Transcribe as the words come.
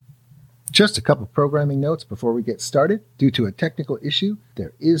Just a couple programming notes before we get started. Due to a technical issue,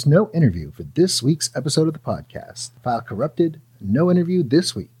 there is no interview for this week's episode of the podcast. File corrupted, no interview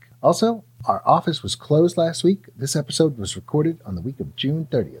this week. Also, our office was closed last week. This episode was recorded on the week of June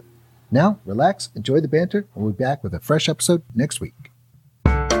 30th. Now, relax, enjoy the banter, and we'll be back with a fresh episode next week.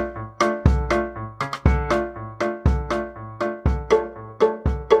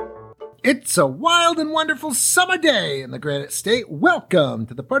 It's a wild and wonderful summer day in the Granite State. Welcome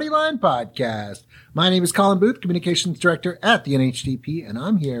to the Party Line Podcast. My name is Colin Booth, Communications Director at the NHDP, and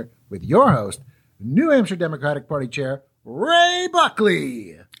I'm here with your host, New Hampshire Democratic Party Chair, Ray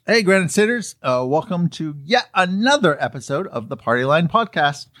Buckley. Hey, Granite Staters. Welcome to yet another episode of the Party Line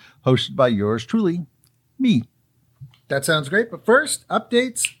Podcast, hosted by yours truly, me. That sounds great, but first,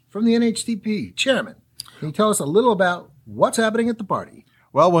 updates from the NHDP. Chairman, can you tell us a little about what's happening at the party?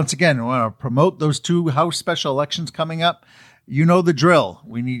 Well, once again, I want to promote those two House special elections coming up. You know the drill.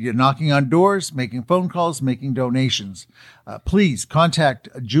 We need you knocking on doors, making phone calls, making donations. Please contact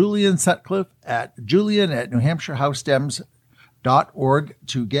Julian Sutcliffe at julian@newhampshirehousedems.org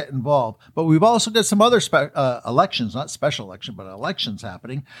to get involved. But we've also got some other elections, not special election, but elections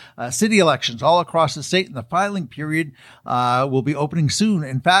happening. City elections all across the state, and the filing period will be opening soon.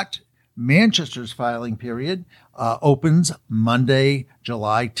 In fact, Manchester's filing period opens Monday,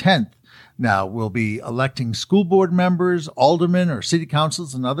 July 10th. Now, we'll be electing school board members, aldermen, or city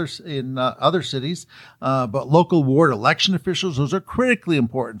councils in other cities. But local ward election officials, those are critically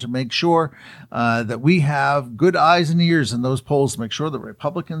important to make sure that we have good eyes and ears in those polls to make sure that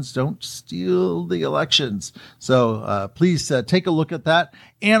Republicans don't steal the elections. So please take a look at that.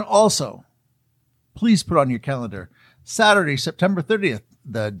 And also, please put on your calendar, Saturday, September 30th,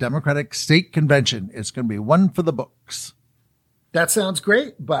 the Democratic State Convention. It's going to be one for the books. That sounds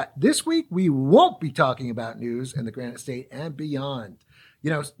great, but this week we won't be talking about news in the Granite State and beyond. You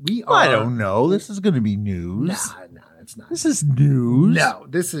know, we are... I don't know. This is going to be news. No, it's not. This is news. No,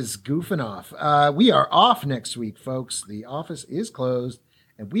 this is goofing off. We are off next week, folks. The office is closed,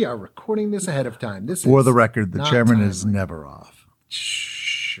 and we are recording this ahead of time. For the record, the chairman is never off.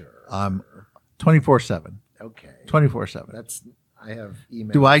 Sure. 24/7. Okay. 24/7. I have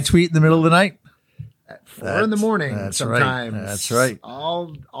emails. Do I tweet in the middle of the night? At 4 in the morning. That's sometimes. Right. That's right.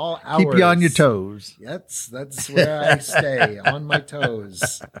 All hours. Keep you on your toes. That's where I stay, on my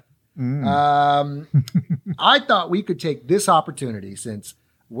toes. I thought we could take this opportunity, since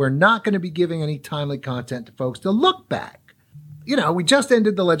we're not going to be giving any timely content to folks, to look back. You know, we just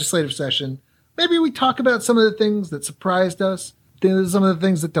ended the legislative session. Maybe we talk about some of the things that surprised us, some of the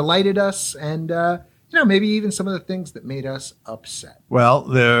things that delighted us, and maybe even some of the things that made us upset. Well,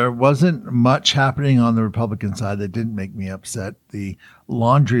 there wasn't much happening on the Republican side that didn't make me upset. The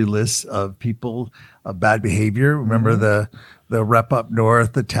laundry list of people of bad behavior. Remember the rep up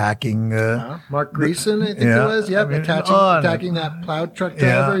north attacking Mark Greason, I think it was. Yep, attacking that plow truck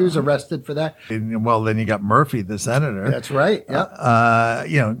driver. He was arrested for that. And, well, then you got Murphy, the senator. That's right. Yep.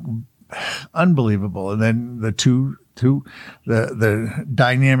 Unbelievable. And then the the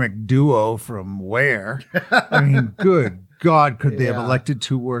dynamic duo from Ware. I mean, good God, could they have elected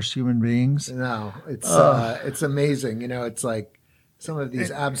two worse human beings? No, it's amazing. It's like some of these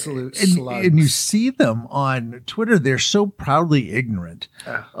absolute slugs. And you see them on Twitter. They're so proudly ignorant.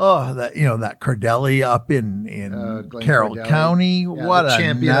 That Cordelli up in Carroll County. What a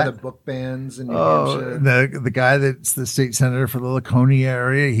champion of the book bans in New Hampshire. The guy that's the state senator for the Laconia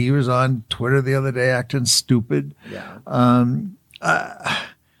area, he was on Twitter the other day acting stupid. Yeah.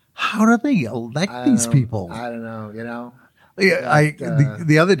 How do they elect these people? I don't know. Yeah,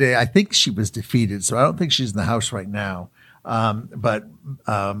 the other day, I think she was defeated, so I don't think she's in the House right now. But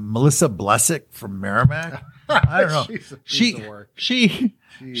Melissa Blessick from Merrimack, I don't know. She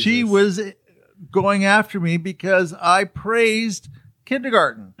was going after me because I praised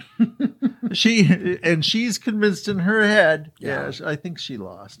kindergarten. She's convinced in her head. Yeah, I think she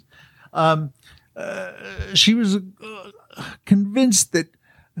lost. She was convinced that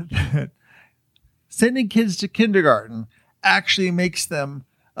sending kids to kindergarten actually makes them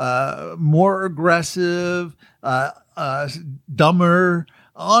more aggressive, dumber,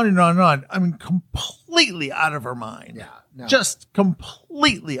 on and on and on. I mean, completely out of her mind. Yeah. No. Just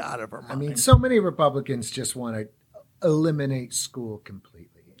completely out of her mind. I mean, so many Republicans just want to eliminate school completely.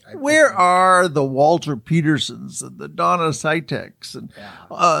 Where are the Walter Petersons and the Donna Siteks and,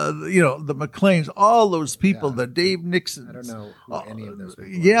 the McLeans, all those people, the Dave Nixons? I don't know who any of those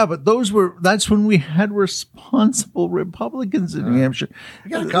people are. But that's when we had responsible Republicans in New Hampshire.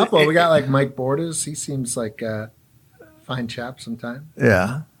 We got a couple. We got like Mike Bordas. He seems like a fine chap sometime.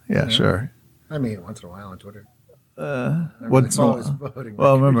 Yeah, sure. I mean, once in a while on Twitter. What's always voting?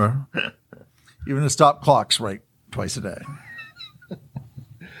 Well, remember, Even the stop clock's right twice a day.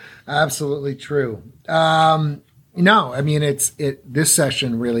 Absolutely true. No, I mean, this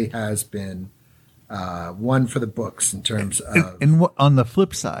session really has been one for the books in terms of. And on the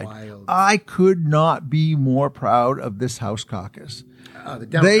flip side, wild. I could not be more proud of this House caucus.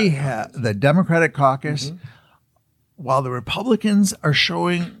 The Democratic caucus, while the Republicans are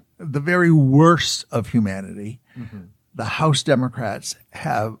showing the very worst of humanity, the House Democrats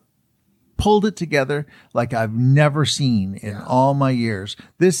have pulled it together like I've never seen in all my years.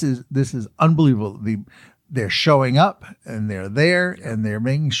 This is unbelievable. They're showing up and they're there and they're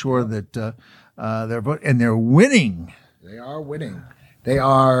making sure that they're voting and they're winning. They are winning. They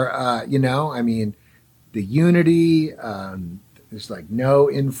are, I mean, the unity. There's like no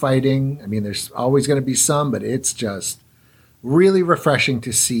infighting. I mean, there's always going to be some, but it's just really refreshing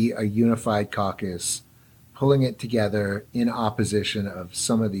to see a unified caucus pulling it together in opposition of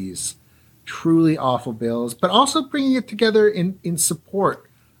some of these truly awful bills, but also bringing it together in support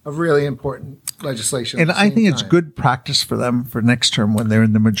of really important legislation. And I think it's good practice for them for next term when they're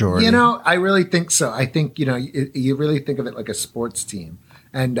in the majority. I really think so. I think, you really think of it like a sports team.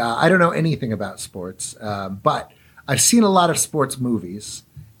 And I don't know anything about sports, but I've seen a lot of sports movies.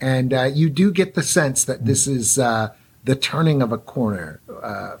 And you do get the sense that this is the turning of a corner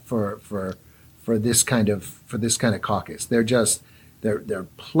for this kind of caucus. They're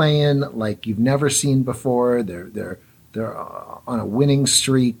playing like you've never seen before. They're on a winning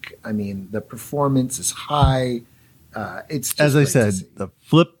streak. I mean, the performance is high. It's just as I said, the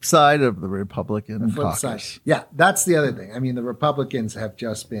flip side of the Republican caucus. Side. Yeah, that's the other thing. I mean, the Republicans have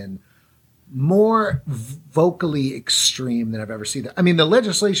just been more vocally extreme than I've ever seen. I mean, the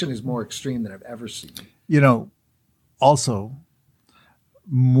legislation is more extreme than I've ever seen. Also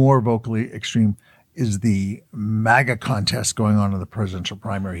more vocally extreme is the MAGA contest going on in the presidential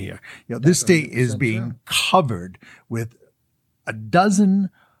primary here. This state is being covered with a dozen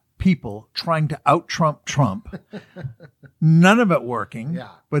people trying to out-Trump Trump. None of it working,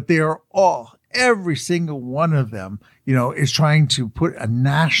 but they are every single one of them, is trying to put a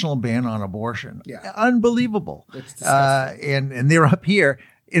national ban on abortion. Yeah. Unbelievable. It's disgusting. And they're up here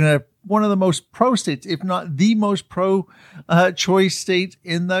in one of the most pro states, if not the most pro choice state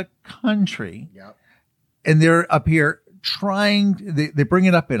in the country. Yep. And they're up here they bring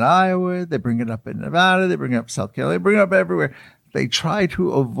it up in Iowa, they bring it up in Nevada, they bring it up in South Carolina, they bring it up everywhere. They try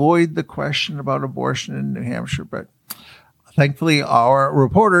to avoid the question about abortion in New Hampshire, but thankfully our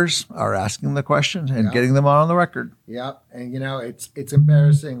reporters are asking the questions and getting them on the record. Yeah, and it's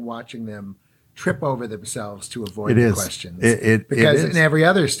embarrassing watching them trip over themselves to avoid the questions. Because in every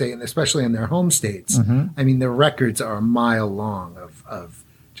other state, and especially in their home states, I mean, the records are a mile long of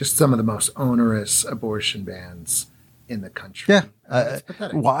just some of the most onerous abortion bans in the country. Yeah. It's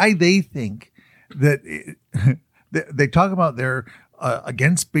pathetic. Why they think that they talk about they're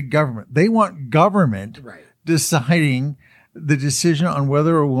against big government. They want government deciding the decision on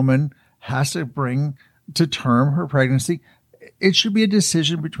whether a woman has to bring to term her pregnancy. It should be a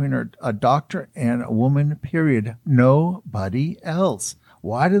decision between a doctor and a woman, period. Nobody else.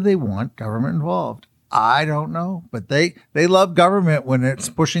 Why do they want government involved? I don't know, but they love government when it's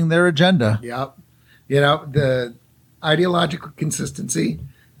pushing their agenda. Yep. The ideological consistency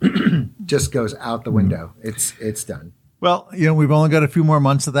just goes out the window. It's done. Well, we've only got a few more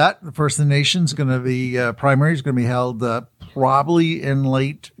months of that. The First of the Nation's going to be primary is going to be held probably in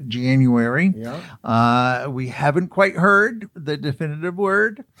late January. Yeah. We haven't quite heard the definitive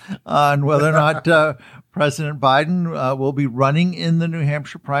word on whether or not President Biden will be running in the New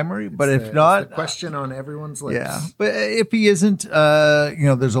Hampshire primary. But if not, it's the question on everyone's lips. Yeah. But if he isn't,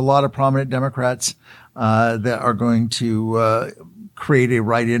 there's a lot of prominent Democrats that are going to create a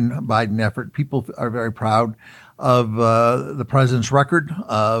write-in Biden effort. People are very proud of the president's record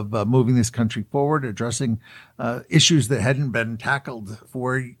of moving this country forward, addressing issues that hadn't been tackled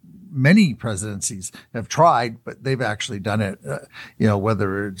for many presidencies have tried, but they've actually done it,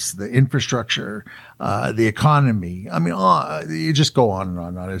 whether it's the infrastructure, the economy. I mean, you just go on and on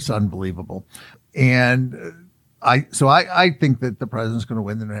and on. It's unbelievable. And I think that the president's going to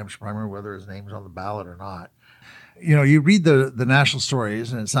win the New Hampshire primary, whether his name's on the ballot or not. You read the national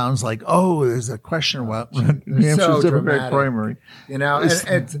stories and it sounds like, there's a question about New Hampshire's Democratic primary.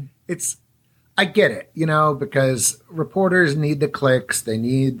 It's I get it, because reporters need the clicks, they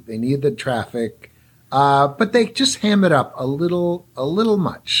need the traffic, but they just ham it up a little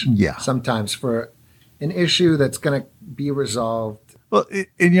much. Yeah. Sometimes for an issue that's going to be resolved Well,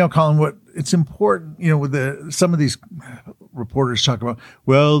 Colin, what it's important, with some of these reporters talk about,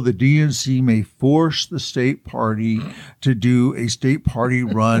 well, the DNC may force the state party to do a state party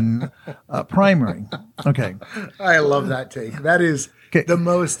run primary. Okay. I love that take. That is the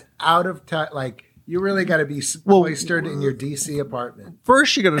most out of touch. Like, you really got to be cloistered in your DC apartment.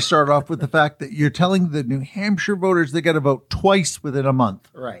 First, you got to start off with the fact that you're telling the New Hampshire voters they got to vote twice within a month.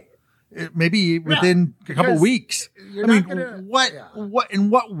 Right. Maybe within a couple of weeks. What in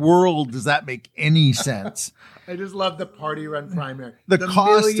what world does that make any sense? I just love the party run primary. The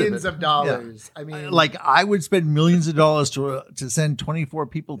cost millions of dollars. Yeah. I mean, like I would spend millions of dollars to send 24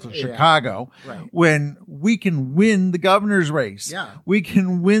 people to Chicago when we can win the governor's race. Yeah. We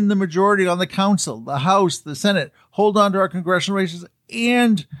can win the majority on the council, the House, the Senate, hold on to our congressional races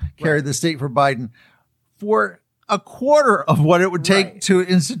and carry the state for Biden for a quarter of what it would take to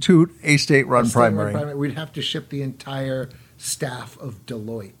institute a state-run primary. We'd have to ship the entire staff of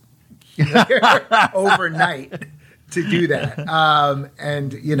Deloitte overnight to do that.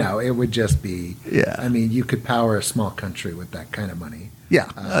 And, it would just be, I mean, you could power a small country with that kind of money. Yeah.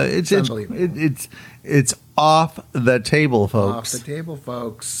 It's unbelievable. It's off the table, folks. Off the table,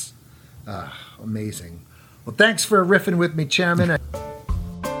 folks. Amazing. Well, thanks for riffing with me, Chairman.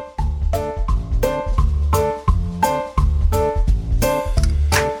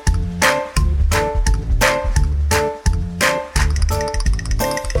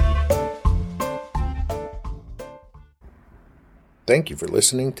 Thank you for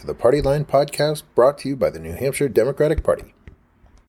listening to the Party Line Podcast, brought to you by the New Hampshire Democratic Party.